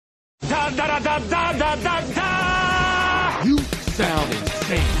da da da da da da da. You sound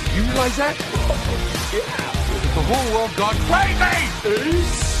insane. You realize that? Yeah. The whole world gone crazy.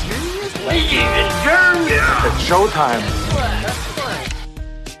 Seriously? It's showtime.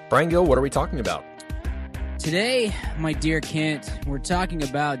 Brian Gill, what are we talking about? Today, my dear Kent, we're talking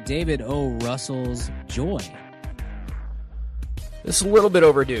about David O. Russell's Joy. This is a little bit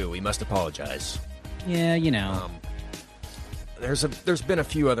overdue. We must apologize. Yeah, you know. There's been a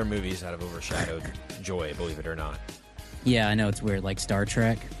few other movies that have overshadowed Joy, believe it or not. Yeah, I know it's weird, like Star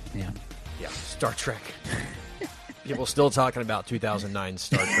Trek. Yeah, Star Trek. People still talking about 2009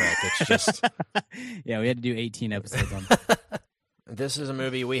 Star Trek. It's just... Yeah, we had to do 18 episodes on that. This is a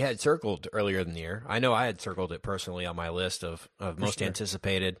movie we had circled earlier in the year. I know I had circled it personally on my list of most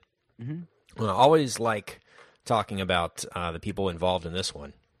anticipated. Mm-hmm. I always like talking about the people involved in this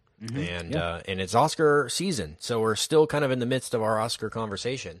one. Mm-hmm. And it's Oscar season, so we're still kind of in the midst of our Oscar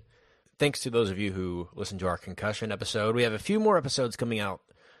conversation. Thanks to those of you who listened to our concussion episode. We have a few more episodes coming out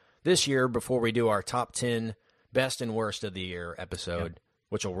this year before we do our top 10 best and worst of the year episode,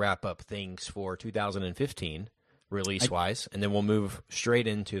 which will wrap up things for 2015 release-wise, and then we'll move straight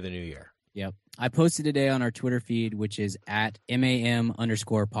into the new year. Yep. I posted today on our Twitter feed, which is at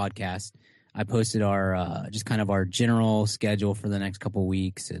MAM_podcast. I posted our just kind of our general schedule for the next couple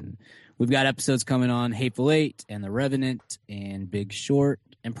weeks, and we've got episodes coming on Hateful Eight and The Revenant and Big Short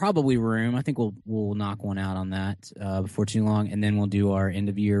and probably Room. I think we'll knock one out on that before too long, and then we'll do our end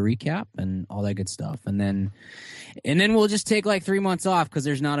of year recap and all that good stuff, and then we'll just take like 3 months off because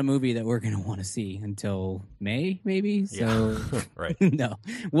there's not a movie that we're gonna want to see until May, maybe. So right, no,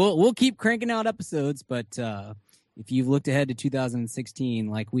 we'll keep cranking out episodes, but if you've looked ahead to 2016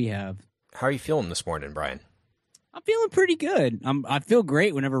 like we have. How are you feeling this morning, Brian? I'm feeling pretty good. I feel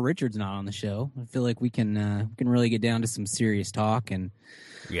great whenever Richard's not on the show. I feel like we can really get down to some serious talk and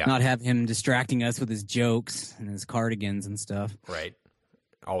not have him distracting us with his jokes and his cardigans and stuff. Right.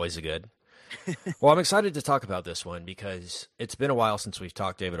 Always a good. Well, I'm excited to talk about this one because it's been a while since we've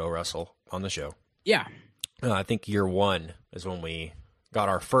talked David O. Russell on the show. Yeah. I think year one is when we got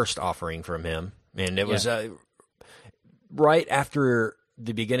our first offering from him. And it was right after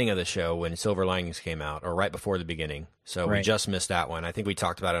the beginning of the show when Silver Linings came out, or right before the beginning. So we just missed that one. I think we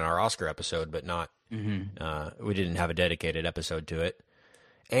talked about it in our Oscar episode, but not, we didn't have a dedicated episode to it.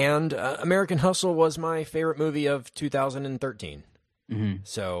 And American Hustle was my favorite movie of 2013. Mm-hmm.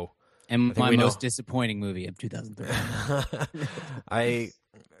 So, and my most disappointing movie of 2013. I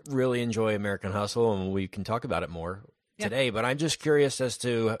really enjoy American Hustle, and we can talk about it more today, but I'm just curious as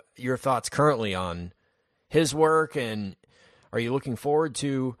to your thoughts currently on his work, and are you looking forward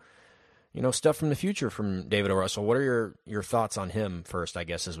to, stuff from the future from David O. Russell? What are your thoughts on him first, I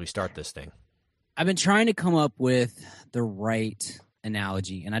guess, as we start this thing? I've been trying to come up with the right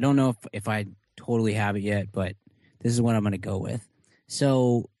analogy, and I don't know if I totally have it yet, but this is what I'm going to go with.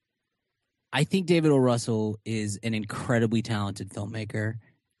 So I think David O. Russell is an incredibly talented filmmaker,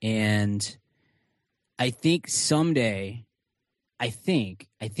 and I think someday, I think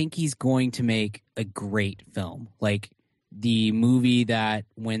he's going to make a great film. Like the movie that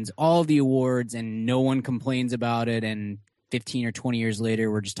wins all the awards and no one complains about it, and 15 or 20 years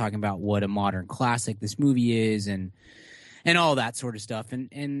later we're just talking about what a modern classic this movie is and all that sort of stuff.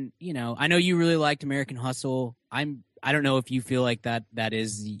 And I know you really liked American Hustle. I don't know if you feel like that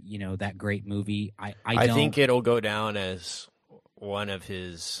is that great movie. I think it'll go down as one of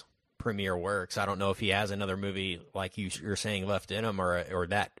his premier works. I don't know if he has another movie like you're saying left in him or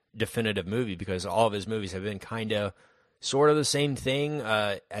that definitive movie, because all of his movies have been kind of sort of the same thing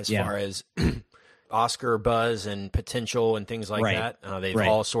as far as Oscar buzz and potential and things like that. They've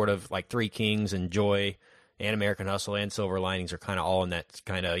all sort of like Three Kings and Joy and American Hustle and Silver Linings are kind of all in that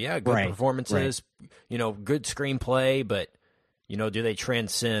kind of, good performances, good screenplay, but, do they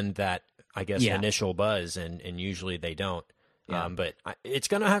transcend that, I guess, initial buzz? And usually they don't. Yeah. But it's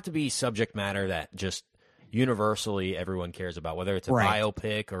going to have to be subject matter that just universally everyone cares about, whether it's a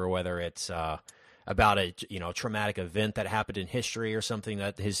biopic or whether it's about a traumatic event that happened in history or something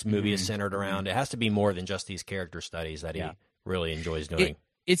that his movie is centered around. It has to be more than just these character studies that he really enjoys doing.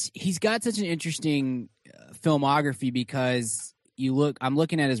 He's got such an interesting filmography because I'm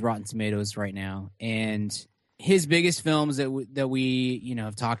looking at his Rotten Tomatoes right now, and his biggest films that we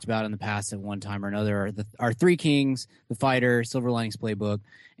have talked about in the past at one time or another are Three Kings, The Fighter, Silver Linings Playbook,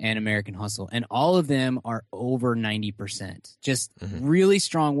 and American Hustle, and all of them are over 90%. Just really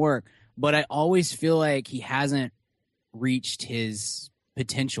strong work. But I always feel like he hasn't reached his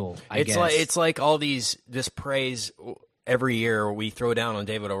potential. I guess it's like all this praise every year we throw down on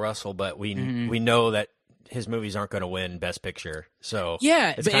David O. Russell, but we know that his movies aren't going to win Best Picture. So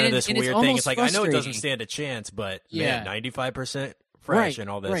Yeah, it's kind of this and it's weird thing. It's almost like I know it doesn't frustrating. stand a chance, but Yeah. man, 95% fresh Right, and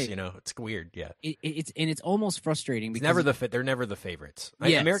all this, right. it's weird. Yeah, It's almost frustrating it's because never they're never the favorites.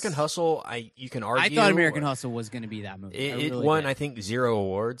 Yes. American Hustle, you can argue. I thought American Hustle was going to be that movie. I It really won, did. I think, 0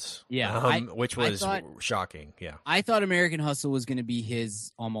 awards. Yeah, which I was thought- shocking. Yeah, I thought American Hustle was going to be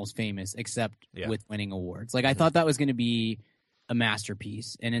his Almost Famous, except Yeah. with winning awards. Like I thought that was going to be a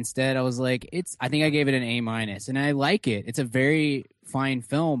masterpiece, and instead I was like, I think I gave it an A-, and I like it. It's a very fine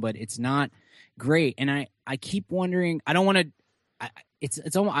film, but it's not great. And I keep wondering. I don't want to.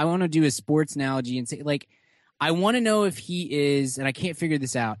 It's almost, I want to do a sports analogy and say like I want to know if he is, and I can't figure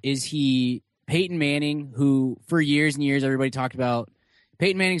this out. Is he Peyton Manning, who for years and years everybody talked about?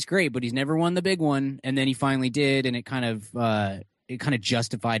 Peyton Manning's great, but he's never won the big one, and then he finally did, and it kind of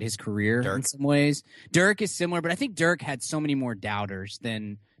justified his career Dirk. in some ways. Dirk is similar, but I think Dirk had so many more doubters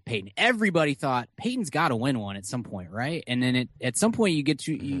than Peyton. Everybody thought Peyton's got to win one at some point, right? And then at some point we got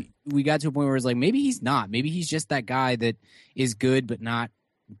to a point where it's like maybe he's not. Maybe he's just that guy that is good but not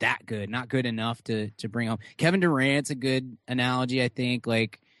that good, not good enough to bring home. Kevin Durant's a good analogy, I think.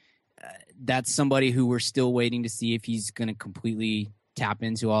 Like that's somebody who we're still waiting to see if he's going to completely tap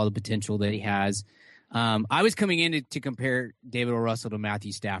into all the potential that he has. I was coming in to compare David O. Russell to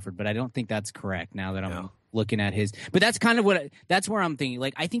Matthew Stafford, but I don't think that's correct now that I'm No. looking at his. But that's kind of that's where I'm thinking.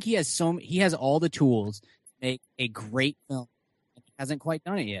 Like I think he has all the tools to make a great film. He hasn't quite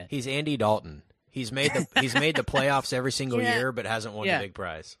done it yet. he's Andy Dalton. He's made the playoffs every single Yeah. year, but hasn't won Yeah. the big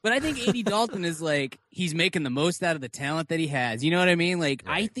prize. But I think Andy Dalton is like he's making the most out of the talent that he has. You know what I mean? Like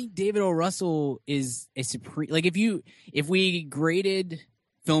I Right. think David O. Russell is a supreme. Like if we graded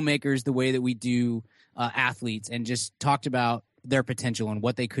filmmakers the way that we do athletes and just talked about their potential and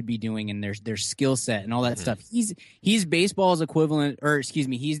what they could be doing and their skill set and all that stuff. He's baseball's equivalent, or excuse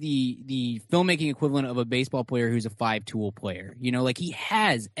me, he's the filmmaking equivalent of a baseball player who's a 5-tool player. You know, like he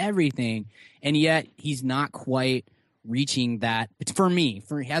has everything, and yet he's not quite reaching that.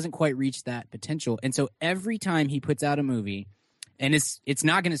 He hasn't quite reached that potential. And so every time he puts out a movie, and it's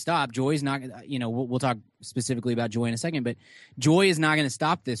not going to stop. Joy's not. We'll talk specifically about Joy in a second, but Joy is not going to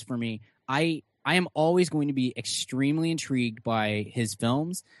stop this for me. I am always going to be extremely intrigued by his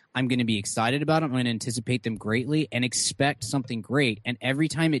films. I'm going to be excited about them. I'm going to anticipate them greatly and expect something great. And every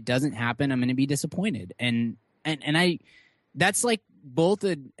time it doesn't happen, I'm going to be disappointed. And that's like both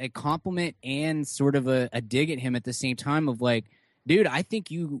a compliment and sort of a dig at him at the same time of like, dude, I think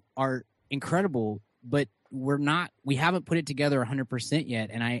you are incredible, but we haven't put it together 100%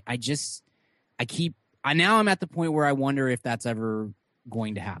 yet. And now I'm at the point where I wonder if that's ever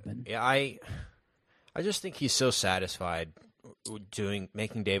going to happen. Yeah, I just think he's so satisfied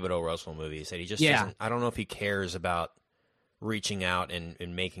making David O. Russell movies that he just doesn't. I don't know if he cares about reaching out and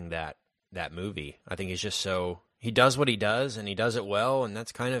making that movie. I think he's just he does what he does and he does it well, and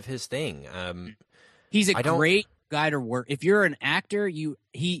that's kind of his thing. He's a great guy to work. If you're an actor, you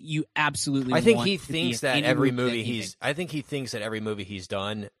absolutely. I think want he to be thinks in that any every movie movie that he makes. I think he thinks that every movie he's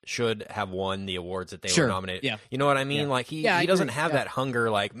done should have won the awards that they Sure, were nominated. yeah. You know what I mean? Yeah. Like he Yeah, I doesn't agree, have yeah. that hunger.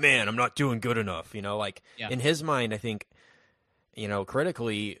 Like, man, I'm not doing good enough. Yeah. In his mind, I think,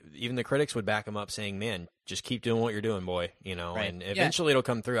 critically, even the critics would back him up, saying, "Man, just keep doing what you're doing, boy." Right. And eventually it'll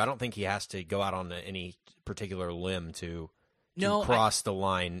come through. I don't think he has to go out on any particular limb to cross the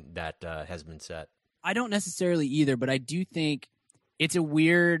line that has been set. I don't necessarily either, but I do think it's a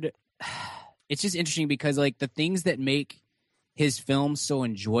weird. It's just interesting because like the things that make his films so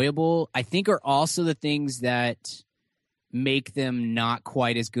enjoyable, I think, are also the things that make them not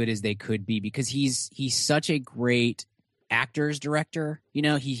quite as good as they could be. Because he's such a great actors director.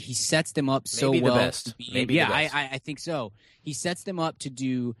 He sets them up so Maybe the well. best. To be, Maybe the best. I think so. He sets them up to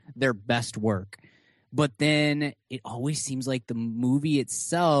do their best work. But then it always seems like the movie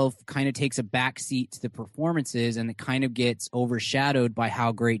itself kind of takes a backseat to the performances, and it kind of gets overshadowed by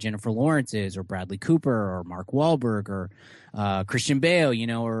how great Jennifer Lawrence is, or Bradley Cooper, or Mark Wahlberg, or Christian Bale,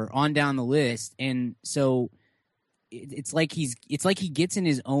 or on down the list. And so it's like he gets in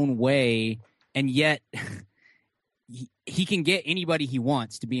his own way, and yet he can get anybody he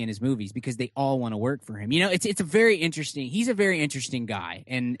wants to be in his movies because they all want to work for him. It's a very interesting. He's a very interesting guy,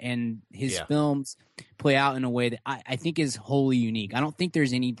 and his films play out in a way that I think is wholly unique. I don't think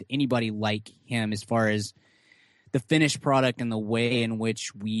there's anybody like him as far as the finished product and the way in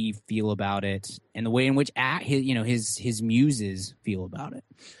which we feel about it, and the way in which his muses feel about it.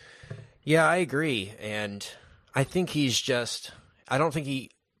 Yeah, I agree, and I think I don't think he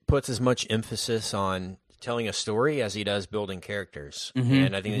puts as much emphasis on telling a story as he does building characters. Mm-hmm.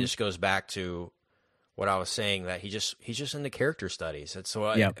 And I think it just goes back to what I was saying, that he's just into character studies. That's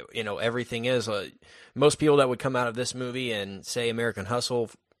what Yep. everything is. Most people that would come out of this movie and say American Hustle,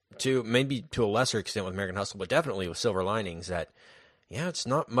 to maybe to a lesser extent with American Hustle, but definitely with Silver Linings, that it's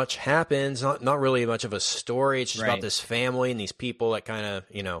not much happens, not really much of a story. It's just about this family and these people that kind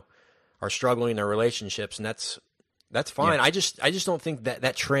of are struggling in their relationships, and that's fine. Yeah. I just don't think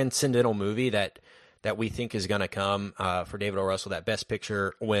that transcendental movie that we think is going to come for David O. Russell, that Best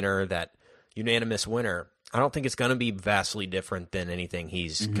Picture winner, that unanimous winner, I don't think it's going to be vastly different than anything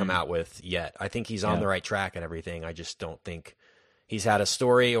he's come out with yet. I think he's on the right track and everything. I just don't think he's had a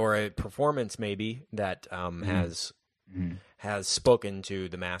story or a performance maybe that has spoken to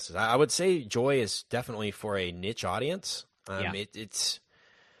the masses. I would say Joy is definitely for a niche audience. It's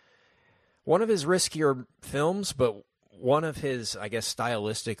one of his riskier films, but one of his, I guess,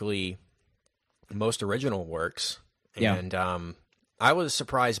 stylistically most original works. And I was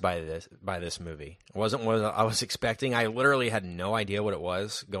surprised by this movie. It wasn't what I was expecting. I literally had no idea what it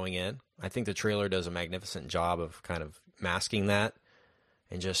was going in. I think the trailer does a magnificent job of kind of masking that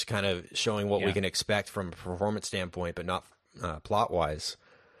and just kind of showing what we can expect from a performance standpoint, but not plot-wise.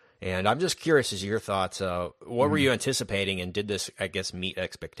 And I'm just curious as your thoughts. What were you anticipating, and did this, I guess, meet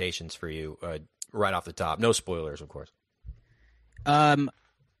expectations for you right off the top? No spoilers, of course.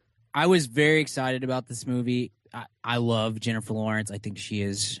 I was very excited about this movie. I love Jennifer Lawrence. I think she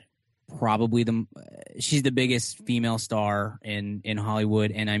is probably she's the biggest female star in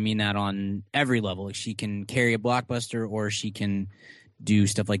Hollywood, and I mean that on every level. She can carry a blockbuster, or she can do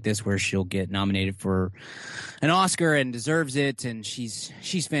stuff like this where she'll get nominated for an Oscar and deserves it, and she's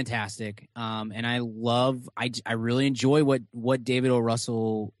fantastic. And I really enjoy what David O.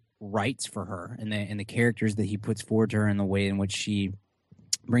 Russell writes for her, and the characters that he puts forward to her, and the way in which she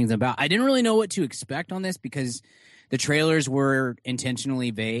brings them about. I didn't really know what to expect on this because the trailers were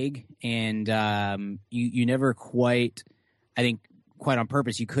intentionally vague, and you never quite, I think, quite on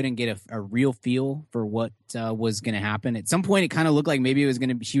purpose, you couldn't get a real feel for what was going to happen. At some point, it kind of looked like maybe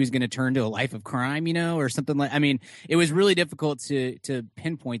she was going to turn to a life of crime, or something like. I mean, it was really difficult to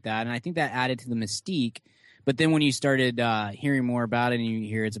pinpoint that, and I think that added to the mystique. But then when you started hearing more about it, and you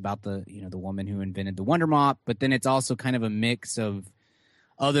hear it's about the woman who invented the Wonder Mop, but then it's also kind of a mix of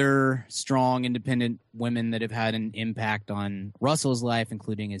other strong, independent women that have had an impact on Russell's life,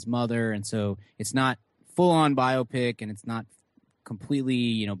 including his mother, and so it's not full-on biopic, and it's not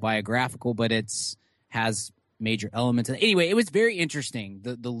completely, biographical, but has major elements. Anyway, it was very interesting,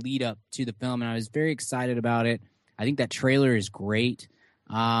 the lead up to the film, and I was very excited about it. I think that trailer is great.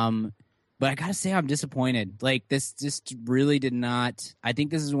 But I gotta say, I'm disappointed. Like, this just really did not. I think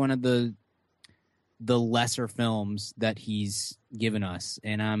this is one of the lesser films that he's given us,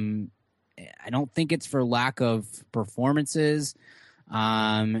 and I don't think it's for lack of performances.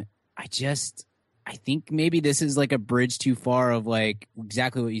 I think maybe this is like a bridge too far of like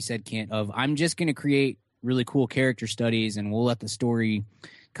exactly what you said, Kent, of I'm just going to create really cool character studies and we'll let the story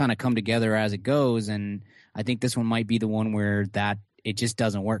kind of come together as it goes. And I think this one might be the one where that it just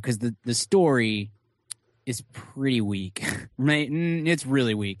doesn't work because the story is pretty weak, right? It's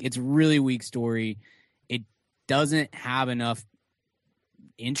really weak. It's a really weak story. It doesn't have enough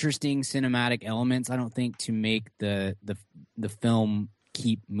interesting cinematic elements, I don't think, to make the film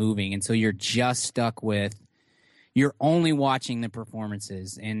keep moving, and so you're just stuck with you're only watching the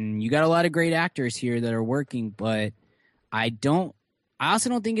performances, and you got a lot of great actors here that are working, but I also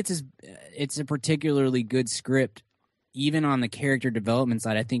don't think it's a particularly good script, even on the character development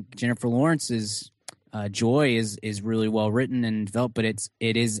side. I think Jennifer Lawrence's Joy is really well written and developed, but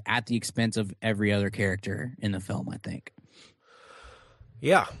it is at the expense of every other character in the film, I think.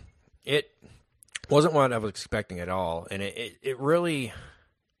 Yeah, it wasn't what I was expecting at all, and it really,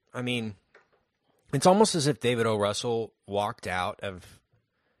 I mean, it's almost as if David O. Russell walked out of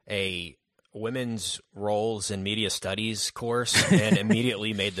a women's roles in media studies course and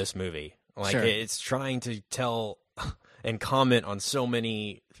immediately made this movie. Like, sure. It's trying to tell and comment on so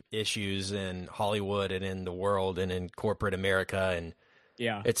many issues in Hollywood and in the world and in corporate America, and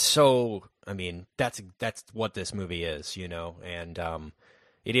yeah, it's so. I mean, that's what this movie is, and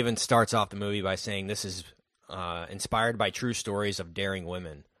it even starts off the movie by saying this is inspired by true stories of daring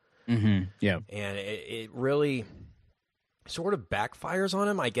women. Mm-hmm. Yeah. And it really sort of backfires on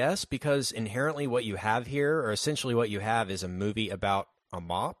him, I guess, because inherently what you have here, or essentially what you have, is a movie about a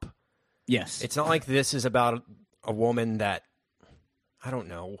mop. Yes. It's not like this is about a woman that, I don't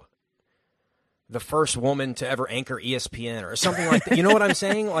know, the first woman to ever anchor ESPN or something like that. You know what I'm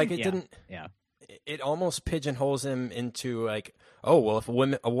saying? Like, it didn't... Yeah. It almost pigeonholes him into like, oh, well, if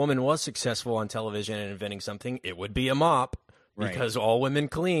a woman was successful on television and inventing something, it would be a mop. because all women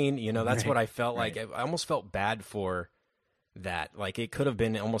clean. That's Right, what I felt right. like. I almost felt bad for that. Like, it could have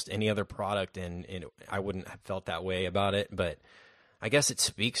been almost any other product, and I wouldn't have felt that way about it. But I guess it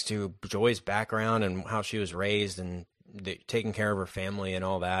speaks to Joy's background and how she was raised and taking care of her family and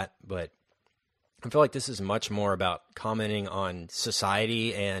all that. But I feel like this is much more about commenting on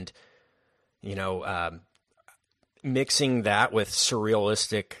society and, mixing that with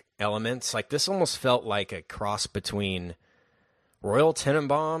surrealistic elements. Like, this almost felt like a cross between Royal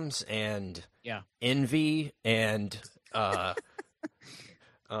Tenenbaums and Yeah. Envy and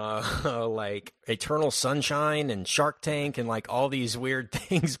like Eternal Sunshine and Shark Tank and like all these weird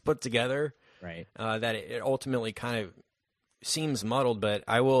things put together. Right. That it ultimately kind of seems muddled, but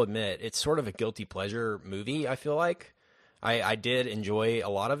I will admit it's sort of a guilty pleasure movie. I feel like I did enjoy a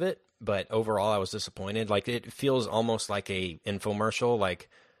lot of it, but overall I was disappointed. Like, it feels almost like a infomercial. Like,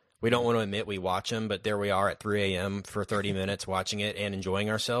 we don't want to admit we watch them, but there we are at 3 a.m. for 30 minutes watching it and enjoying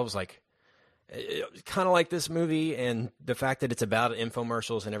ourselves. Like, kind of like this movie, and the fact that it's about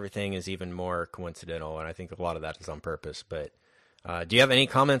infomercials and everything is even more coincidental, and I think a lot of that is on purpose. But do you have any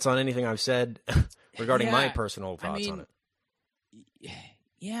comments on anything I've said regarding my personal thoughts on it?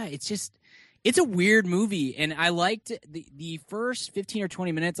 Yeah, it's a weird movie, and I liked the first 15 or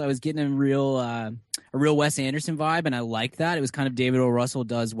 20 minutes. I was getting a real Wes Anderson vibe, and I liked that. It was kind of David O. Russell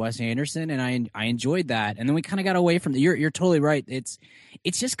does Wes Anderson, and I enjoyed that. And then we kind of got away from you're totally right. It's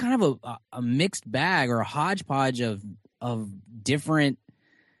just kind of a mixed bag or a hodgepodge of different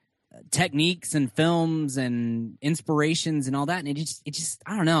techniques and films and inspirations and all that. And it just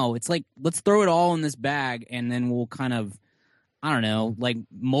I don't know. It's like, let's throw it all in this bag, and then we'll kind of, I don't know, like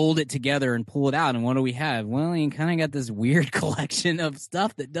mold it together and pull it out. And what do we have? Well, you kind of got this weird collection of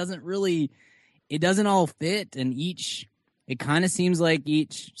stuff that doesn't all fit. And it kind of seems like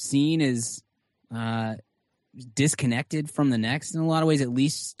each scene is disconnected from the next in a lot of ways, at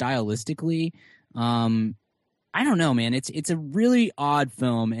least stylistically. I don't know, man. It's a really odd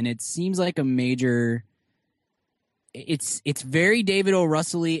film, and it seems like a major. It's very David O.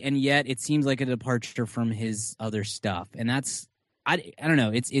 Russell-y, and yet it seems like a departure from his other stuff, and that's I don't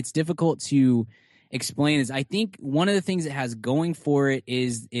know. It's difficult to explain. Is I think one of the things it has going for it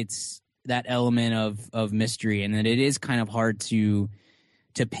is it's that element of mystery, and that it is kind of hard to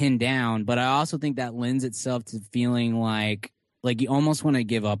pin down. But I also think that lends itself to feeling like you almost want to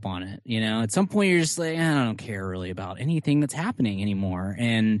give up on it. At some point you're just like, I don't care really about anything that's happening anymore.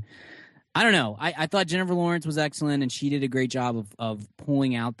 And I don't know. I thought Jennifer Lawrence was excellent, and she did a great job of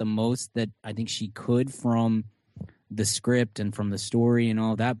pulling out the most that I think she could from the script and from the story and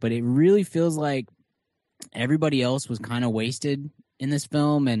all of that. But it really feels like everybody else was kind of wasted in this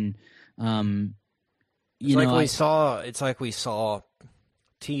film. And it's like we saw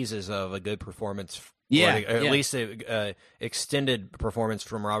teases of a good performance. At least an extended performance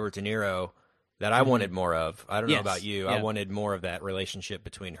from Robert De Niro that I wanted more of. I don't know about you. Yeah. I wanted more of that relationship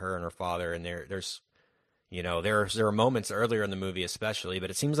between her and her father. And there are moments earlier in the movie, especially, but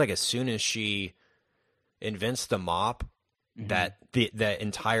it seems like as soon as she invents the mop, that the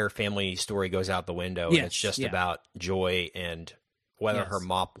entire family story goes out the window, and it's just about Joy and whether her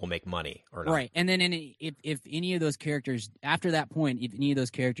mop will make money or not. Right. And then if any of those characters, after that point, if any of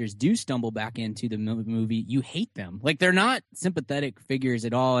those characters do stumble back into the movie, you hate them. Like, they're not sympathetic figures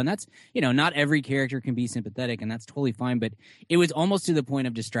at all. And that's, not every character can be sympathetic, and that's totally fine. But it was almost to the point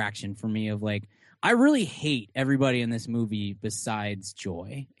of distraction for me of like, I really hate everybody in this movie besides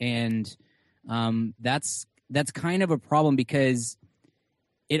Joy. And that's kind of a problem, because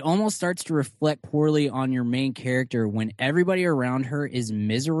it almost starts to reflect poorly on your main character when everybody around her is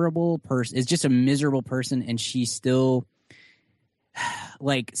just a miserable person, and she still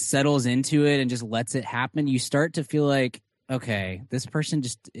like settles into it and just lets it happen. You start to feel like, okay, this person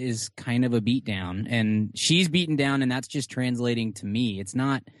just is kind of a beatdown, and she's beaten down, and that's just translating to me. It's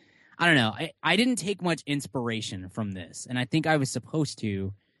not, I don't know. I didn't take much inspiration from this, and I think I was supposed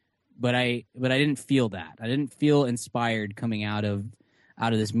to, but I didn't feel that. I didn't feel inspired coming out of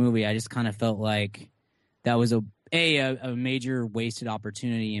this movie. I just kind of felt like that was a major wasted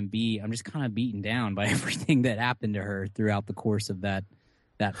opportunity, and B, I'm just kind of beaten down by everything that happened to her throughout the course of that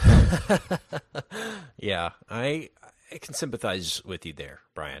film. Yeah, I can sympathize with you there,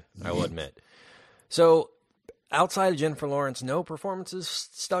 Brian. I will admit. So, outside of Jennifer Lawrence, no performances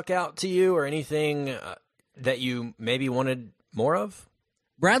stuck out to you, or anything that you maybe wanted more of?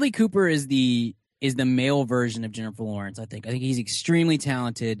 Bradley Cooper is the male version of Jennifer Lawrence, I think. I think he's extremely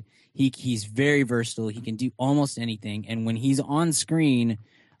talented. He's very versatile. He can do almost anything. And when he's on screen,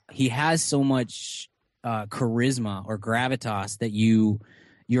 he has so much charisma or gravitas that you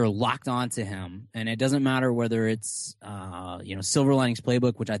you're locked onto him, and it doesn't matter whether it's Silver Linings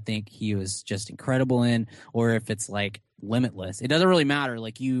Playbook, which I think he was just incredible in, or if it's like Limitless. It doesn't really matter.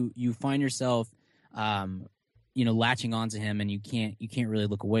 Like you find yourself latching onto him, and you can't really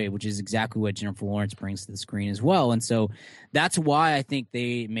look away, which is exactly what Jennifer Lawrence brings to the screen as well. And so that's why I think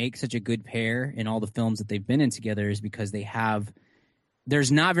they make such a good pair in all the films that they've been in together, is because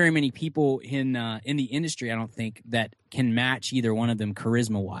there's not very many people in the industry, I don't think, that can match either one of them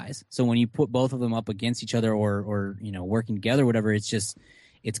charisma wise. So when you put both of them up against each other, or working together, or whatever, it's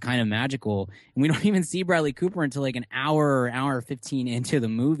kind of magical. And we don't even see Bradley Cooper until like an hour 15 into the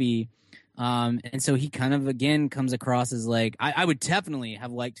movie. And so he kind of, again, comes across as like, I would definitely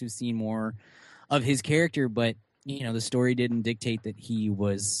have liked to have seen more of his character, but the story didn't dictate that he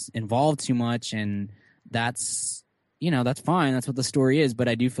was involved too much, and that's fine. That's what the story is. But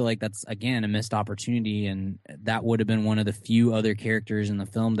I do feel like that's, again, a missed opportunity, and that would have been one of the few other characters in the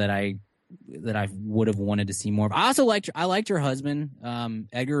film that I would have wanted to see more of. I liked her husband,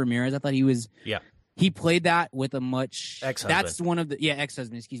 Edgar Ramirez. I thought he played that with a much ex-husband. That's one of the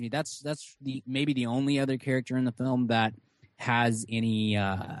ex-husband. Excuse me. That's maybe the only other character in the film that has any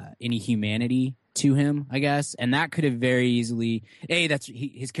humanity to him, I guess. And that could have very easily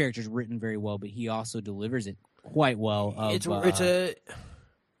his character's written very well, but he also delivers it quite well.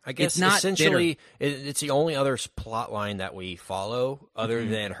 I guess essentially it's the only other plot line that we follow other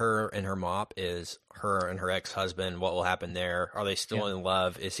than her and her mop is her and her ex-husband. What will happen there? Are they still in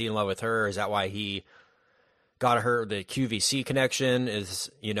love? Is he in love with her? Is that why he got her the QVC connection?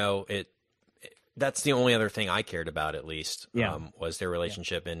 That's the only other thing I cared about, at least, was their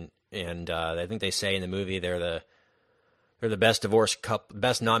relationship. And I think they say in the movie they're the best divorced couple,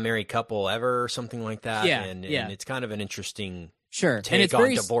 best non-married couple ever, or something like that. And it's kind of an interesting take and it's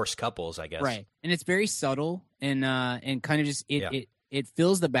on divorced couples, I guess. Right, and it's very subtle and kind of just it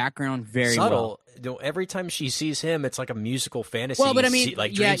fills the background very subtle. well. Every time she sees him, it's like a musical fantasy. Well, but I mean,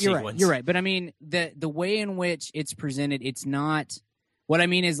 dream you're sequence. right. You're right, but I mean the way in which it's presented, it's not. What I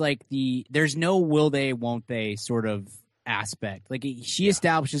mean is like there's no will they, won't they sort of aspect. Like she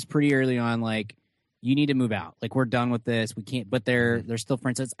establishes pretty early on, like, you need to move out. Like, we're done with this. We can't. But they're still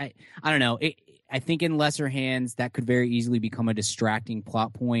friends. So I don't know. I think in lesser hands that could very easily become a distracting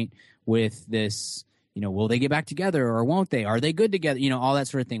plot point with this. Will they get back together or won't they? Are they good together? All that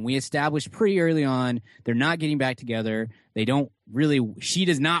sort of thing. We established pretty early on they're not getting back together. They don't really. She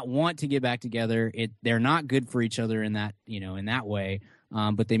does not want to get back together. They're not good for each other in that in that way.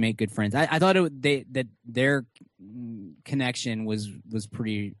 But they make good friends. I thought that their connection was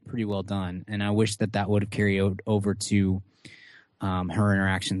pretty well done, and I wish that would have carried over to her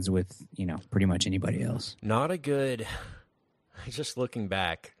interactions with pretty much anybody else. Not a good. Just looking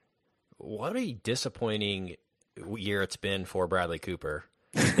back, what a disappointing year it's been for Bradley Cooper.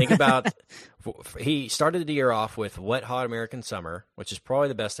 Think about he started the year off with Wet Hot American Summer, which is probably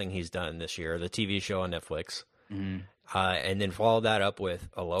the best thing he's done this year, the TV show on Netflix. Mm-hmm. And then followed that up with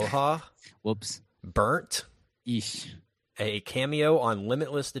Aloha. Whoops. Burnt. Eesh. A cameo on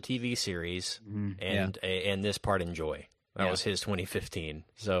Limitless, the TV series, and this part Enjoy. That was his 2015.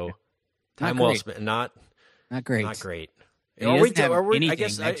 So time well spent. Not great. Not great. Are we I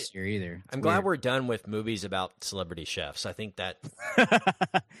guess next year either. I'm glad we're done with movies about celebrity chefs. I think that.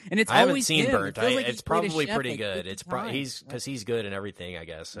 And it's I haven't always seen him. Burnt. Like it's probably pretty like good. It's he's good in everything, I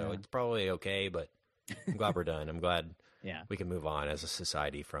guess. So it's probably okay. But I'm glad we're done. I'm glad we can move on as a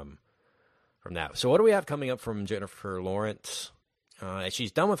society from that. So what do we have coming up from Jennifer Lawrence?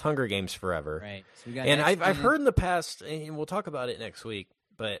 She's done with Hunger Games forever. Right. So we got I've heard in the past, and we'll talk about it next week.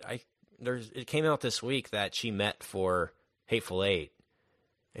 But it came out this week that she met for Hateful Eight,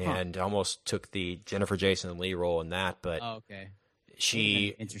 and almost took the Jennifer Jason Leigh role in that. But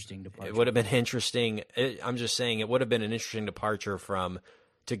interesting departure. It would have been interesting. I'm just saying it would have been an interesting departure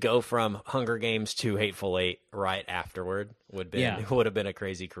to go from Hunger Games to Hateful Eight right afterward. Would have been a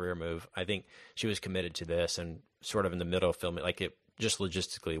crazy career move. I think she was committed to this, and sort of in the middle of filming, like it just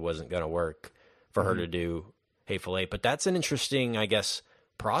logistically wasn't going to work for her to do Hateful Eight. But that's an interesting, I guess,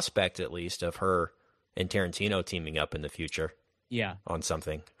 prospect at least of her and Tarantino teaming up in the future. Yeah, on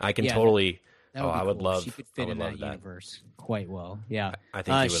something. I can totally. I would love. She could fit in that universe quite well. Yeah, I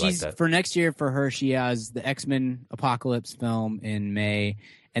think you would like that. For next year, for her, she has the X-Men Apocalypse film in May,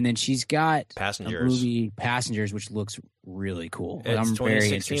 and then she's got Passengers. a movie, Passengers, which looks really cool. It's I'm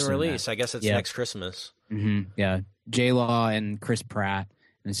 2016 release. I guess it's next Christmas. Mm-hmm. Yeah, J-Law and Chris Pratt,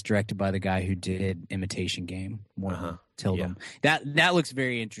 and it's directed by the guy who did Imitation Game. Tilden. That looks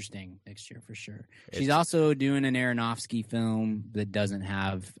very interesting next year for sure. She's also doing an Aronofsky film that doesn't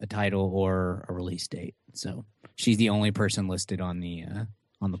have a title or a release date, so she's the only person listed on the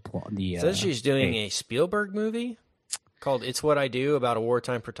on the plot. Says she's doing a Spielberg movie called "It's What I Do" about a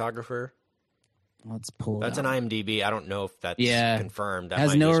wartime photographer. Let's pull. That's an IMDb. I don't know if that's confirmed. That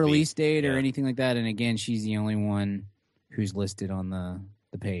has might no just release be, date or anything like that. And again, she's the only one who's listed on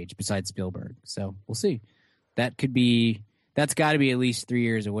the page besides Spielberg. So we'll see. That could be. That's got to be at least 3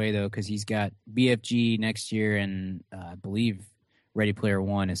 years away though, because he's got BFG next year, and I believe Ready Player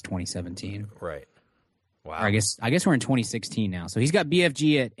One is 2017. Right. Wow. Or I guess we're in 2016 now. So he's got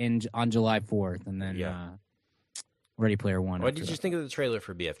BFG on July 4th, and then Ready Player One. What did you think of the trailer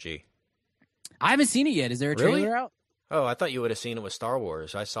for BFG? I haven't seen it yet. Is there a trailer out? Oh, I thought you would have seen it with Star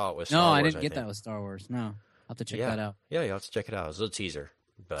Wars. I saw it with Star Wars. No, I didn't get that with Star Wars. No. I'll have to check that out. Yeah, you'll have to check it out. It was a little teaser.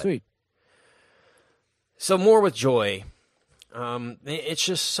 But... Sweet. So more with Joy. It's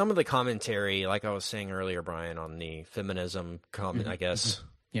just some of the commentary, like I was saying earlier, Brian, on the feminism I guess,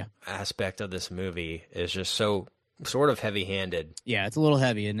 aspect of this movie is just so sort of heavy-handed. Yeah, it's a little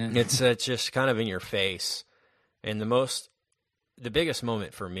heavy, isn't it? It's just kind of in your face. And the biggest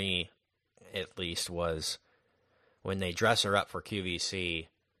moment for me, at least, was when they dress her up for QVC,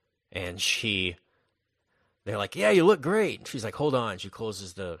 and they're like, "Yeah, you look great." And she's like, "Hold on." She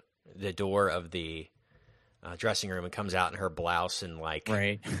closes the door of the dressing room and comes out in her blouse and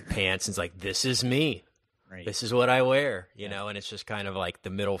pants, and it's like, "This is me. Right. This is what I wear," you know. And it's just kind of like the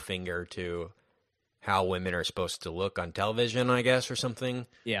middle finger to how women are supposed to look on television, I guess, or something.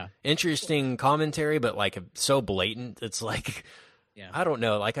 Yeah, interesting commentary, but so blatant. It's like. Yeah. I don't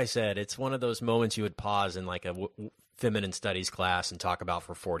know. Like I said, it's one of those moments you would pause in like a feminine studies class and talk about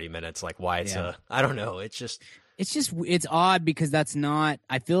for 40 minutes, like why it's I don't know. It's odd because that's not,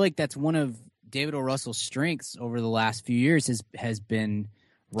 I feel like that's one of David O. Russell's strengths over the last few years has been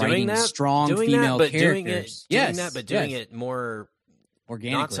writing strong female characters. Doing it more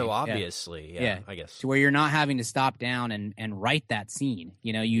organically, not so obviously. Yeah, I guess. To where you're not having to stop down and write that scene.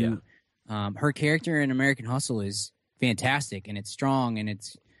 You know, her character in American Hustle is fantastic, and it's strong, and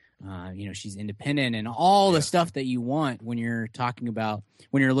it's she's independent and all the stuff that you want when you're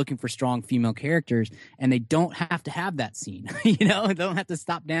looking for strong female characters, and they don't have to have that scene. They don't have to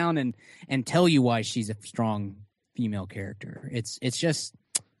stop down and tell you why she's a strong female character. It's just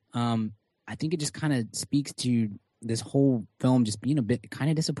I think it just kind of speaks to this whole film just being a bit kind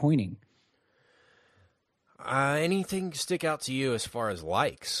of disappointing. Anything stick out to you as far as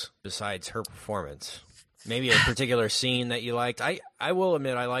likes besides her performance? Maybe a particular scene that you liked. I will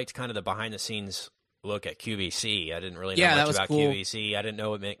admit I liked kind of the behind-the-scenes look at QVC. I didn't really know much about QVC. I didn't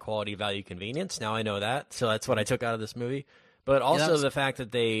know it meant quality, value, convenience. Now I know that, so that's what I took out of this movie. But also the fact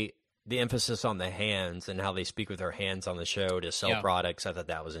that the emphasis on the hands and how they speak with their hands on the show to sell products, I thought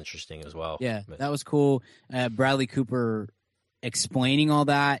that was interesting as well. Yeah, that was cool. Bradley Cooper explaining all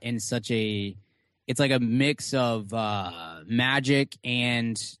that in it's like a mix of magic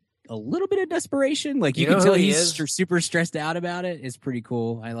and a little bit of desperation. Like you can tell he's super stressed out about it. It's pretty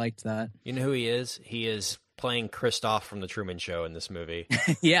cool. I liked that. You know who he is? He is playing Christoph from the Truman Show in this movie.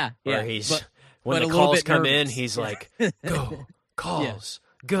 Where he's when the calls come in, he's like, "Go, calls,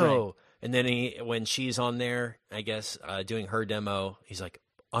 go." Right. And then when she's on there, I guess doing her demo, he's like,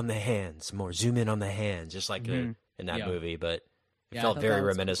 "On the hands, more zoom in on the hands," just like in that movie. But it felt very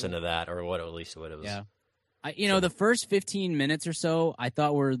reminiscent of that, or at least what it was. Yeah. The first 15 minutes or so, I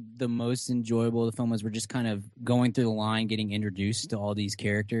thought were the most enjoyable of the film, as we're just kind of going through the line, getting introduced to all these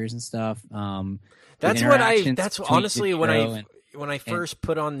characters and stuff. That's honestly when I first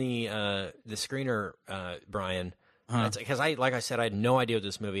put on the screener, Brian, because like I said, I had no idea what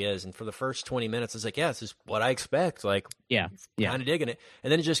this movie is, and for the first 20 minutes, it's like, this is what I expect. Like, kind of digging it,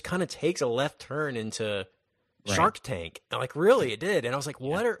 and then it just kind of takes a left turn into Shark Tank. Like, really, it did. And I was like,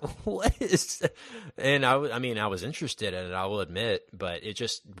 what is, and I was interested in it, I will admit, but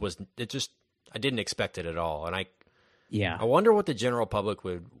I didn't expect it at all. And I wonder what the general public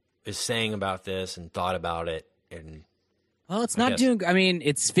is saying about this and thought about it. And well, it's not doing,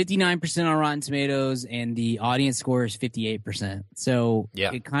 it's 59% on Rotten Tomatoes and the audience score is 58%. So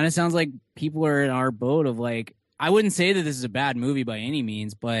it kind of sounds like people are in our boat of like, I wouldn't say that this is a bad movie by any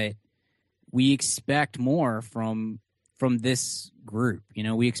means, but we expect more from this group.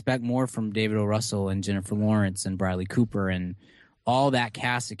 We expect more from David O. Russell and Jennifer Lawrence and Bradley Cooper and all that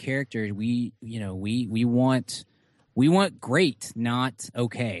cast of characters. We want great, not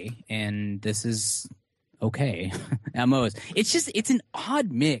okay. And this is okay at most. It's an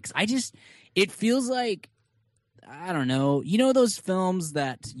odd mix. It feels like, I don't know. Those films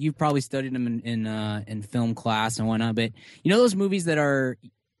that you've probably studied them in film class and whatnot, but those movies that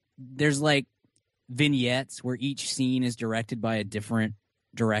there's like vignettes where each scene is directed by a different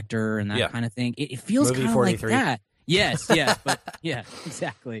director and that kind of thing. It feels kind of like that. Yes, but yeah,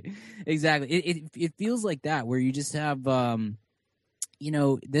 exactly. It feels like that where you just have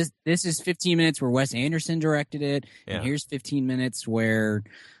this is 15 minutes where Wes Anderson directed it, and here's 15 minutes where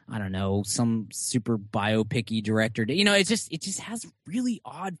I don't know, some super biopic-y director. It just has really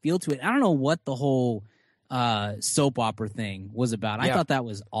odd feel to it. I don't know what the whole soap opera thing was about. I thought that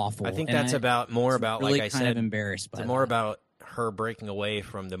was awful. I think that's more about really like I kind said, of embarrassed by it's more that. about her breaking away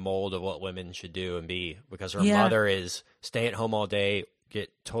from the mold of what women should do and be, because her mother is stay at home all day,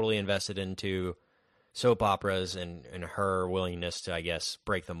 get totally invested into soap operas, and her willingness to, I guess,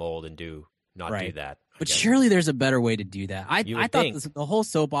 break the mold and do that. But surely there's a better way to do that. I thought think. the whole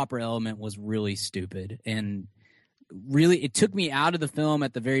soap opera element was really stupid, and really it took me out of the film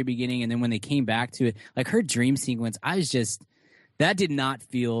at the very beginning, and then when they came back to it, like her dream sequence, that did not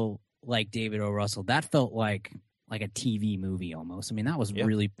feel like David O. Russell. That felt like a TV movie almost. I mean, that was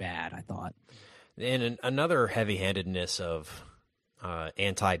really bad, I thought. And another heavy-handedness of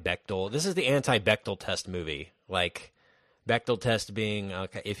anti-Bechdel. This is the anti-Bechdel test movie. Like, Bechdel test being,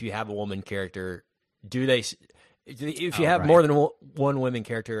 if you have a woman character, if you have more than one women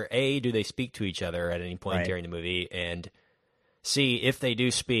character, A, do they speak to each other at any point during the movie? And C, if they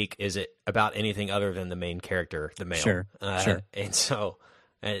do speak, is it about anything other than the main character, the male? Sure. And so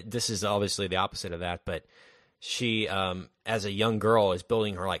this is obviously the opposite of that, but she, as a young girl, is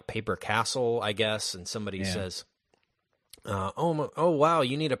building her like paper castle, I guess, and somebody says, "Oh wow,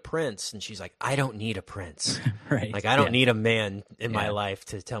 you need a prince," and she's like, "I don't need a prince, right? Like I don't need a man in my life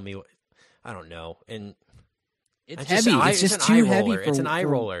to tell me what I don't know." And it's heavy. It's just too heavy. It's an eye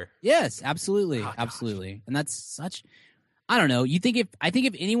roller. Yes, absolutely, absolutely, and that's such. I don't know. I think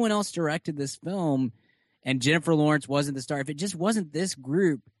if anyone else directed this film, and Jennifer Lawrence wasn't the star, if it just wasn't this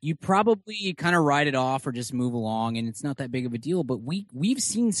group, you probably kind of write it off or just move along, and it's not that big of a deal. But we've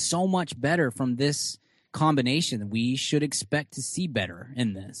seen so much better from this combination. We should expect to see better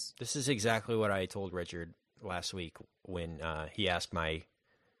in this. This is exactly what I told Richard last week when he asked my,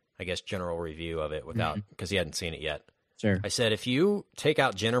 I guess, general review of it because he hadn't seen it yet. Sure. I said, if you take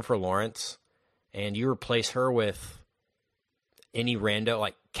out Jennifer Lawrence and you replace her with any rando,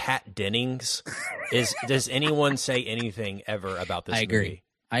 like Kat Dennings, does anyone say anything ever about this movie?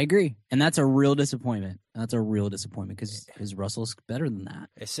 I agree. And that's a real disappointment. Because Russell's better than that.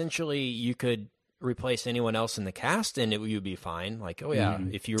 Essentially, you could replace anyone else in the cast and you'd be fine. Like,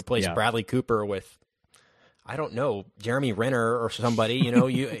 if you replace Bradley Cooper with, I don't know, Jeremy Renner or somebody,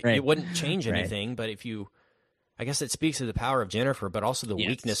 it wouldn't change anything. But I guess it speaks to the power of Jennifer, but also the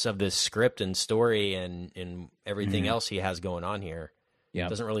weakness of this script and story and everything else he has going on here. Yeah, it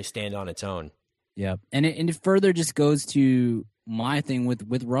doesn't really stand on its own. Yeah, and it further just goes to my thing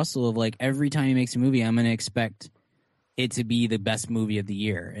with Russell of like every time he makes a movie, I'm going to expect it to be the best movie of the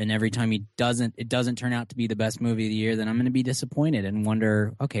year, and every time it doesn't turn out to be the best movie of the year, then I'm going to be disappointed and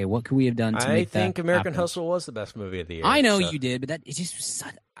wonder, okay, what could we have done to make that I think American happen? Hustle was the best movie of the year. I know you did, but it's just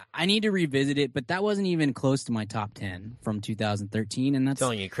I need to revisit it. But that wasn't even close to my top 10 from 2013, and that's I'm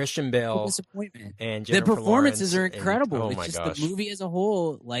telling you, Christian Bale, disappointment. And Jennifer the performances Lawrence are incredible. And, it's just the movie as a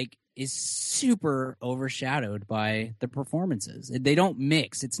whole, like, is super overshadowed by the performances. They don't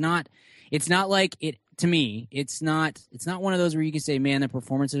mix. It's not like it. To me, it's not one of those where you can say, "Man, the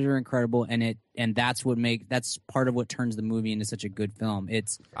performances are incredible," and that's part of what turns the movie into such a good film.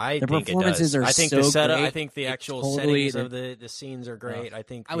 I the think performances it does. are I think so the setup. great. I think the actual totally, settings of the scenes are great. I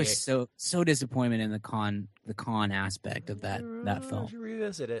think I was so disappointed in the con aspect of that film. You should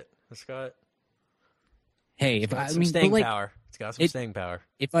revisit it, Scott. Hey, it's got some staying power. It's got some staying power.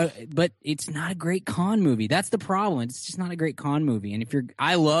 But it's not a great con movie. That's the problem. It's just not a great con movie. And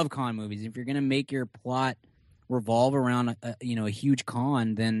I love con movies. If you're gonna make your plot revolve around a huge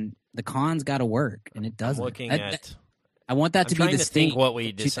con, then the con's got to work, and it doesn't. I want that to be distinct.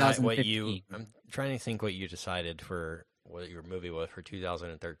 I'm trying to think what you decided for what your movie was for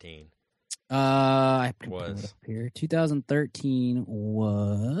 2013. I put it up here. 2013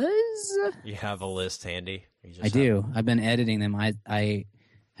 was. You have a list handy. I do. I've been editing them. I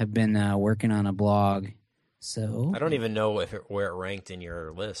have been working on a blog, so I don't even know where it ranked in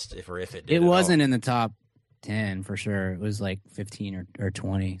your list, if it did. It wasn't in the top 10 for sure. It was like 15 or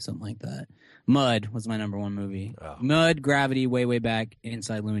 20, something like that. Mud was my number one movie. Oh. Mud, Gravity, way back,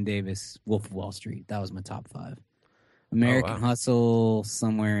 Inside Llewyn Davis, Wolf of Wall Street. That was my top 5. American Hustle,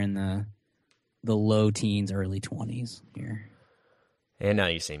 somewhere in the low teens, early 20s here. And Now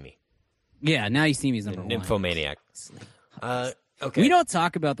You See Me. Yeah, Now You See Me is number 1. Nymphomaniac. Okay. We don't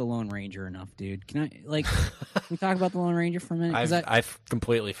talk about The Lone Ranger enough, dude. Can we talk about The Lone Ranger for a minute? I've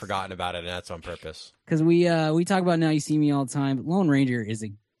completely forgotten about it, and that's on purpose. Because we talk about Now You See Me all the time, but Lone Ranger is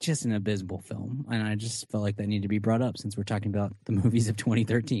a just an abysmal film, and I just felt like that needed to be brought up since we're talking about the movies of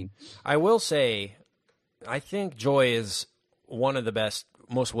 2013. I will say, I think Joy is one of the best,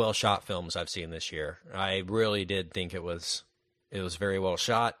 most well-shot films I've seen this year. I really did think it was very well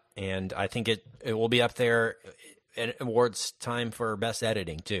shot, and I think it will be up there in awards time for best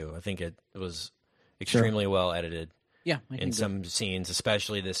editing too. I think it was extremely well edited. Yeah, in some scenes,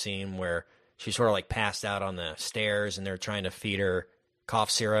 especially the scene where she sort of like passed out on the stairs, and they're trying to feed her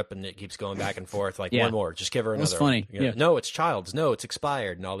cough syrup, and it keeps going back and forth. Like, one more, just give her another. That's funny. You know, no, it's child's. No, it's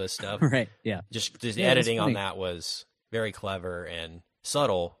expired, and all this stuff. Right. Yeah. Just the editing on that was very clever and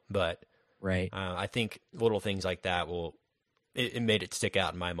subtle, but right. I think little things like that it made it stick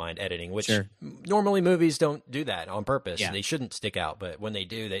out in my mind, editing, which Sure. normally movies don't do that on purpose. Yeah. They shouldn't stick out, but when they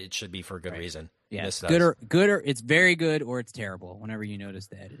do, it should be for a good reason. Yeah, This it's good or it's very good or it's terrible whenever you notice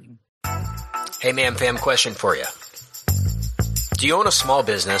the editing. Hey, Ma'am Fam, question for you. Do you own a small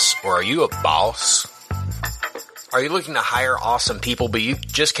business, or are you a boss? Are you looking to hire awesome people, but you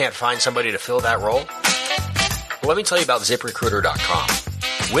just can't find somebody to fill that role? Well, let me tell you about ZipRecruiter.com.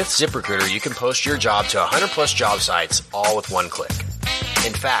 With ZipRecruiter, you can post your job to 100+ job sites, all with one click.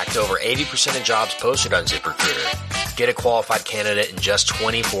 In fact, over 80% of jobs posted on ZipRecruiter get a qualified candidate in just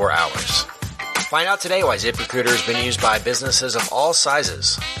 24 hours. Find out today why ZipRecruiter has been used by businesses of all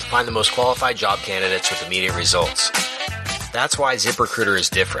sizes to find the most qualified job candidates with immediate results. That's why ZipRecruiter is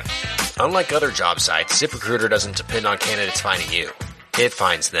different. Unlike other job sites, ZipRecruiter doesn't depend on candidates finding you. It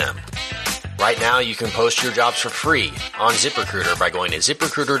finds them. Right now, you can post your jobs for free on ZipRecruiter by going to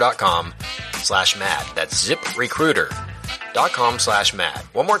ZipRecruiter.com/mad. That's ZipRecruiter.com/mad.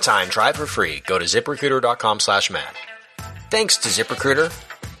 One more time, try it for free. Go to ZipRecruiter.com/mad. Thanks to ZipRecruiter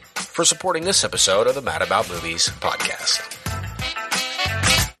for supporting this episode of the Mad About Movies podcast.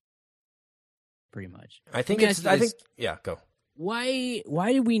 Pretty much. I think yeah, go. Why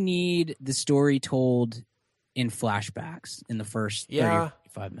do we need the story told in flashbacks in the first 30 or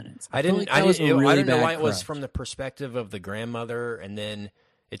 45 minutes? I don't know why it was crutch. from the perspective of the grandmother, and then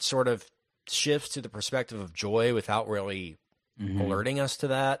it sort of shifts to the perspective of Joy without really alerting us to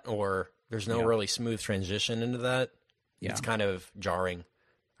that, or there's no really smooth transition into that. Yeah. It's kind of jarring,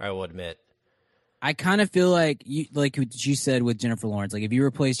 I will admit. I kind of feel like what you said with Jennifer Lawrence. Like, if you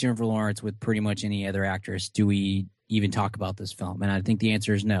replace Jennifer Lawrence with pretty much any other actress, do we even talk about this film? And I think the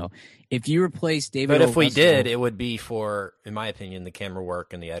answer is no. If you replace David, but if we did, it would be for, in my opinion, the camera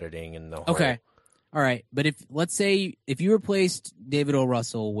work and the editing and the whole. Okay, all right. But let's say if you replaced David O.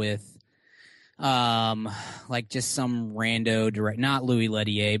 Russell with, like just some rando direct, not Louis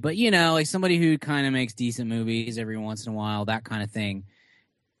Leterrier, but like somebody who kind of makes decent movies every once in a while, that kind of thing.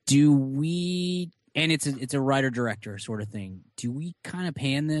 Do we, and it's a writer-director sort of thing, do we kind of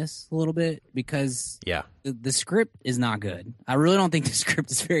pan this a little bit? Because the script is not good. I really don't think the script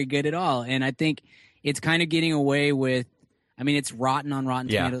is very good at all. And I think it's kind of getting away with, I mean, it's rotten on Rotten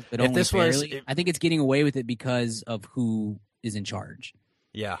Tomatoes, but only barely. I think it's getting away with it because of who is in charge.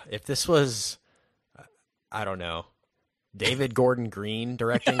 Yeah, if this was, I don't know, David Gordon Green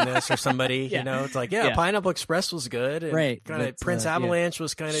directing this or somebody, it's like, Pineapple Express was good. And right. Kind of Prince Avalanche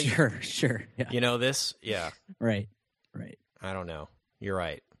was kind of. Sure. Yeah. This, Right. I don't know. You're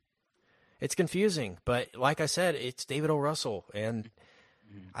right. It's confusing, but like I said, it's David O. Russell, and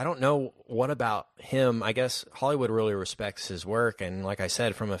I don't know what about him. I guess Hollywood really respects his work, and like I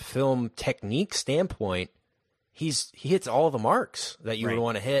said, from a film technique standpoint, he hits all the marks that you would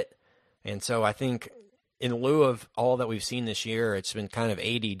want to hit, and so I think, in lieu of all that we've seen this year, it's been kind of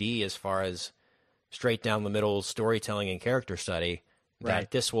ADD as far as straight down the middle storytelling and character study. That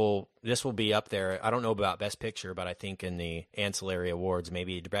this will be up there. I don't know about Best Picture, but I think in the ancillary awards,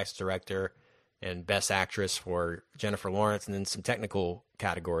 maybe Best Director and Best Actress for Jennifer Lawrence, and then some technical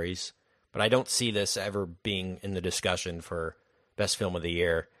categories. But I don't see this ever being in the discussion for Best Film of the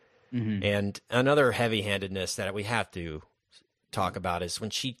Year. Mm-hmm. And another heavy-handedness that we have to talk about is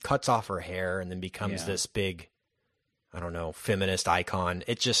when she cuts off her hair and then becomes this big, I don't know, feminist icon.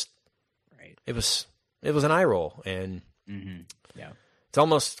 It just, it was an eye roll, and it's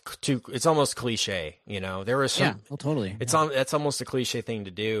almost cliche. There was some, totally. That's almost a cliche thing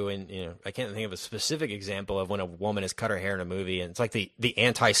to do, and I can't think of a specific example of when a woman has cut her hair in a movie, and it's like the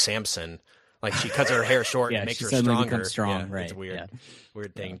anti-Samson. Like, she cuts her hair short and makes her stronger. Strong, right? It's a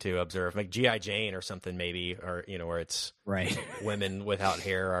weird thing to observe. Like G.I. Jane or something, maybe, or where it's women without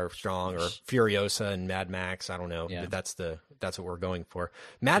hair are strong, or Furiosa and Mad Max. I don't know. Yeah. That's what we're going for.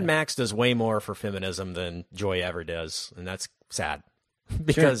 Mad Max does way more for feminism than Joy ever does, and that's sad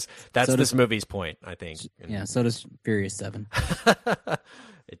because that's this movie's point, I think. So does Furious 7.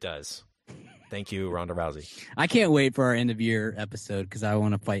 It does. Thank you, Ronda Rousey. I can't wait for our end of year episode because I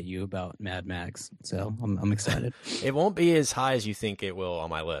want to fight you about Mad Max. So I'm excited. It won't be as high as you think it will on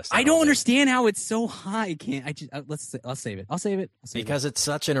my list. I don't think. understand how it's so high. I'll save it. I'll save it. Because it's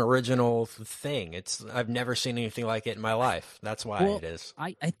such an original thing. I've never seen anything like it in my life. That's why it is.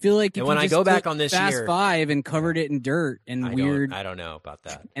 I feel like if when you I just go back took on this Fast year, 5 and covered it in dirt and weird, I don't know about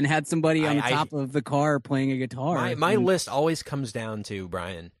that. and had somebody on the top of the car playing a guitar. My list always comes down to,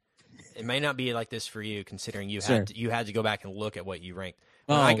 Brian. It may not be like this for you, considering you had to go back and look at what you ranked.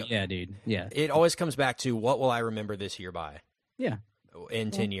 Yeah, dude. Yeah. It always comes back to what will I remember this year by? Yeah.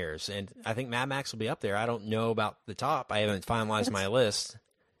 In 10 years. And I think Mad Max will be up there. I don't know about the top. I haven't finalized my list.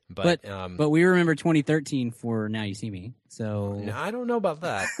 But we remember 2013 for Now You See Me. So no, I don't know about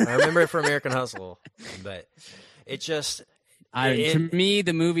that. I remember it for American Hustle. But it just... to me,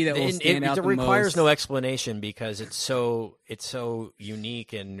 the movie that will stand out the most... It requires no explanation because it's so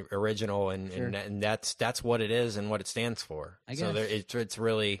unique and original, and that's what it is and what it stands for. I guess. So it's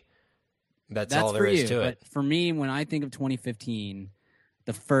really that's all for there is you, to it. But for me, when I think of 2015,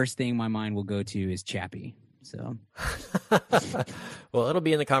 the first thing my mind will go to is Chappie. So, well, it'll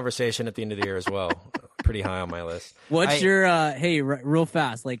be in the conversation at the end of the year as well. Pretty high on my list. What's your real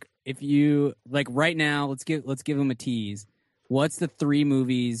fast? Like if you right now, let's give them a tease. What's the 3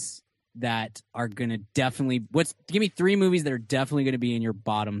 movies that are gonna definitely? Give me 3 movies that are definitely gonna be in your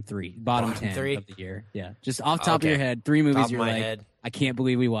bottom 10 of the year. Yeah, just off the top of your head, 3 movies you're like, head. I can't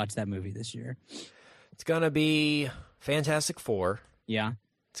believe we watched that movie this year. It's gonna be Fantastic Four. Yeah.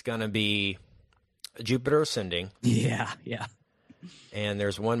 It's gonna be Jupiter Ascending. Yeah. And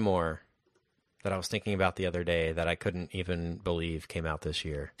there's one more that I was thinking about the other day that I couldn't even believe came out this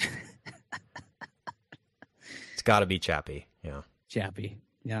year. It's got to be Chappie. Yeah. Chappie.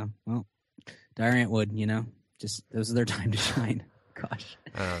 Yeah. Well, Diane Wood, just those are their time to shine. Gosh.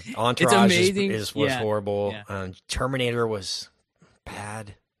 Entourage it's amazing. was horrible. Yeah. Terminator was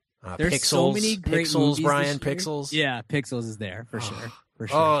bad. There's Pixels, so many great Pixels, movies Brian, this year. Pixels. Yeah, Pixels is there for sure. For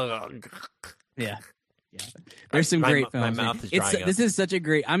sure. Oh, yeah. There's some great films. My mouth is drying up. This is such a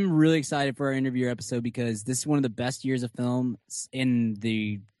great. I'm really excited for our interview episode because this is one of the best years of film in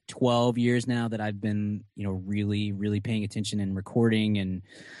the 12 years now that I've been, really, really paying attention and recording and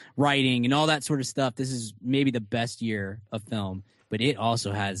writing and all that sort of stuff. This is maybe the best year of film, but it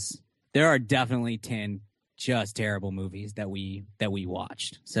also there are definitely 10 just terrible movies that we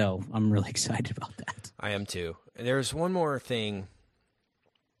watched. So I'm really excited about that. I am too. There's one more thing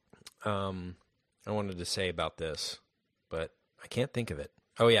I wanted to say about this, but I can't think of it.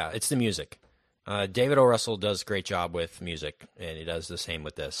 Oh yeah, it's the music. David O. Russell does a great job with music, and he does the same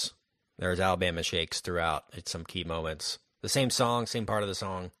with this. There's Alabama Shakes throughout at some key moments. The same song, same part of the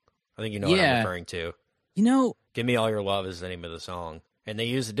song. I think you know what I'm referring to. Give Me All Your Love is the name of the song. And they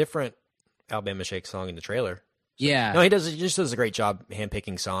use a different Alabama Shakes song in the trailer. Yeah. No, he just does a great job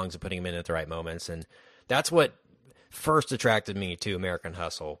handpicking songs and putting them in at the right moments. And that's what first attracted me to American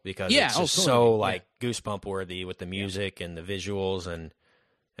Hustle, because it's just so goosebump worthy with the music and the visuals. And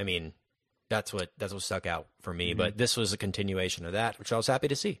I mean, that's what stuck out for me. Mm-hmm. But this was a continuation of that, which I was happy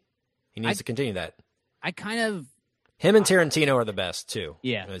to see. He needs to continue that. Him and Tarantino are the best too.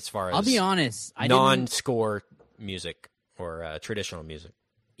 Yeah. As far as I'll be honest, non-score music or traditional music.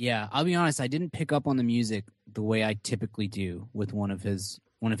 Yeah, I'll be honest. I didn't pick up on the music the way I typically do with one of his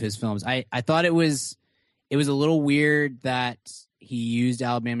films. I thought it was a little weird that he used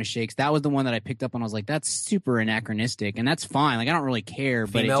Alabama Shakes. That was the one that I picked up on. I was like, that's super anachronistic, and that's fine. Like, I don't really care.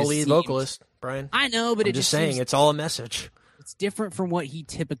 But female lead vocalist, Brian. I know, but I'm just saying it's all a message. It's different from what he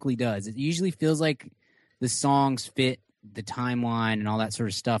typically does. It usually feels like the songs fit the timeline and all that sort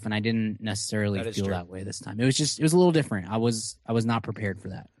of stuff, and I didn't necessarily feel that way this time. It was a little different. I was not prepared for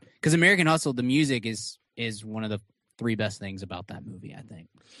that, because American Hustle, the music is one of the 3 best things about that movie, I think.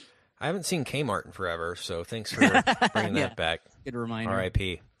 I haven't seen Kmart in forever, so thanks for bringing that back. Good reminder.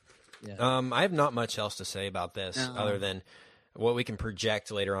 R.I.P. Yeah. I have not much else to say about this other than what we can project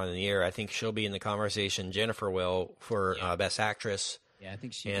later on in the year. I think she'll be in the conversation. Jennifer will for Best Actress. Yeah, I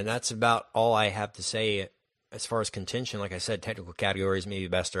think she. And that's about all I have to say as far as contention. Like I said, technical categories, maybe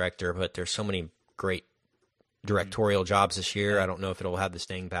Best Director, but there's so many great directorial jobs this year. I don't know if it'll have the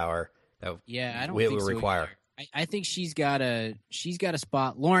staying power that I don't it think will so require. I think she's got a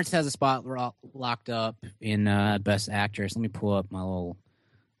spot. Lawrence has a spot locked up in Best Actress. Let me pull up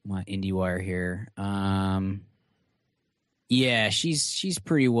my IndieWire here. Yeah, she's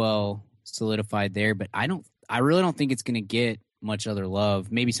pretty well solidified there, but I really don't think it's going to get much other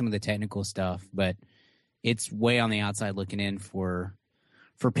love. Maybe some of the technical stuff, but it's way on the outside looking in for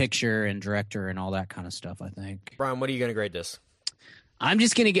picture and director and all that kind of stuff, I think. Brian, what are you going to grade this? I'm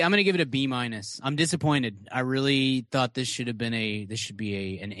gonna give it a B-. I'm disappointed. I really thought this should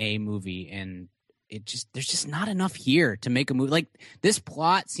be an A movie, and there's just not enough here to make a movie. Like, this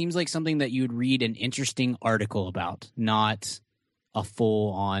plot seems like something that you would read an interesting article about, not a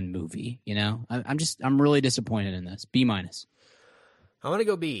full-on movie. You know, I'm really disappointed in this. B-. I'm gonna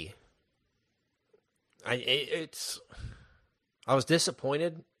go B. I was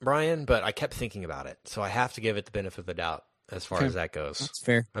disappointed, Brian, but I kept thinking about it, so I have to give it the benefit of the doubt as far as that goes. That's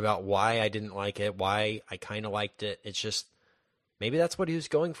fair. About why I didn't like it, why I kind of liked it. It's just, maybe that's what he was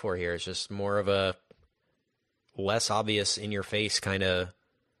going for here. It's just more of a less obvious, in-your-face kind of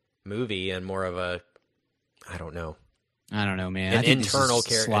movie, and more of a, I don't know, man. An internal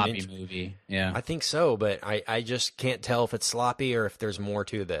character, sloppy movie. Yeah, I think so, but I just can't tell if it's sloppy or if there's more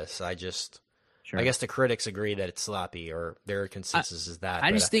to this. Sure. I guess the critics agree that it's sloppy, or their consensus is that.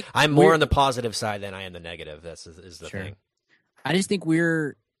 I just think I'm more on the positive side than I am the negative. Is the thing. I just think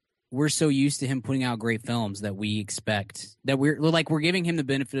we're so used to him putting out great films that we expect that we're giving him the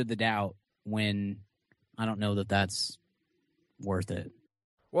benefit of the doubt, when I don't know that that's worth it.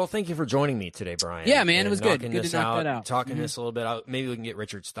 Well, thank you for joining me today, Brian. Yeah, man, it was good. Good This to knock out, that out. talking this a little bit out. Maybe we can get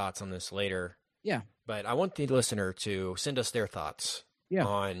Richard's thoughts on this later. Yeah, but I want the listener to send us their thoughts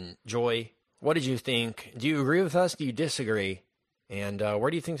on Joy. What did you think? Do you agree with us? Do you disagree? And where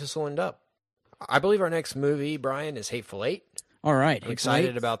do you think this will end up? I believe our next movie, Brian, is Hateful Eight. All right. I'm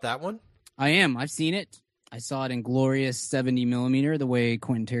excited about that one. I am. I've seen it. I saw it in glorious 70 millimeter, the way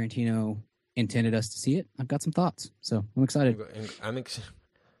Quentin Tarantino intended us to see it. I've got some thoughts, so I'm excited.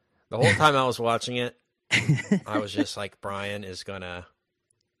 The whole time I was watching it, I was just like, there's going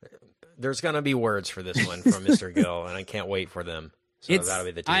to be words for this one from Mr. Gill, and I can't wait for them. So that'll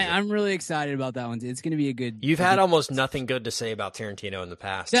be the teaser. I'm really excited about that one. It's going to be a good... You've had almost nothing good to say about Tarantino in the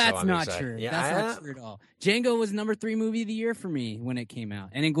past. That's so not excited. true. Yeah, That's not true at all. Django was number 3 movie of the year for me when it came out.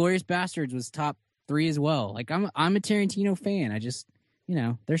 And Inglourious Basterds was top 3 as well. Like, I'm a Tarantino fan. I just,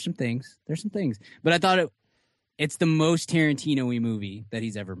 there's some things. But I thought it's the most Tarantino-y movie that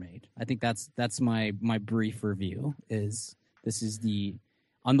he's ever made. I think that's my brief review. This is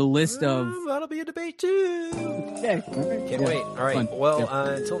on the list of... That'll be a debate, too. Okay. Can't wait. All right. Fun. Well,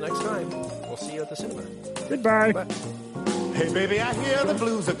 until next time, we'll see you at the cinema. Goodbye. Bye. Hey, baby, I hear the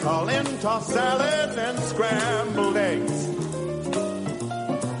blues are calling. Tossed salad and scrambled eggs.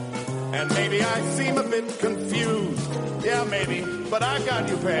 And maybe I seem a bit confused. Yeah, maybe, but I got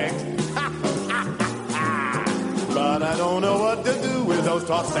you pegged. But I don't know what to do with those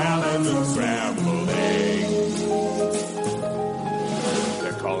tossed salads and scrambled eggs.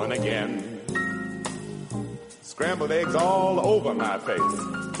 Calling again. Scrambled eggs all over my face.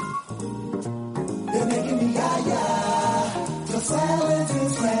 They're making me yah-yah. The salads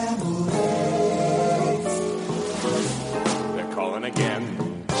and scrambled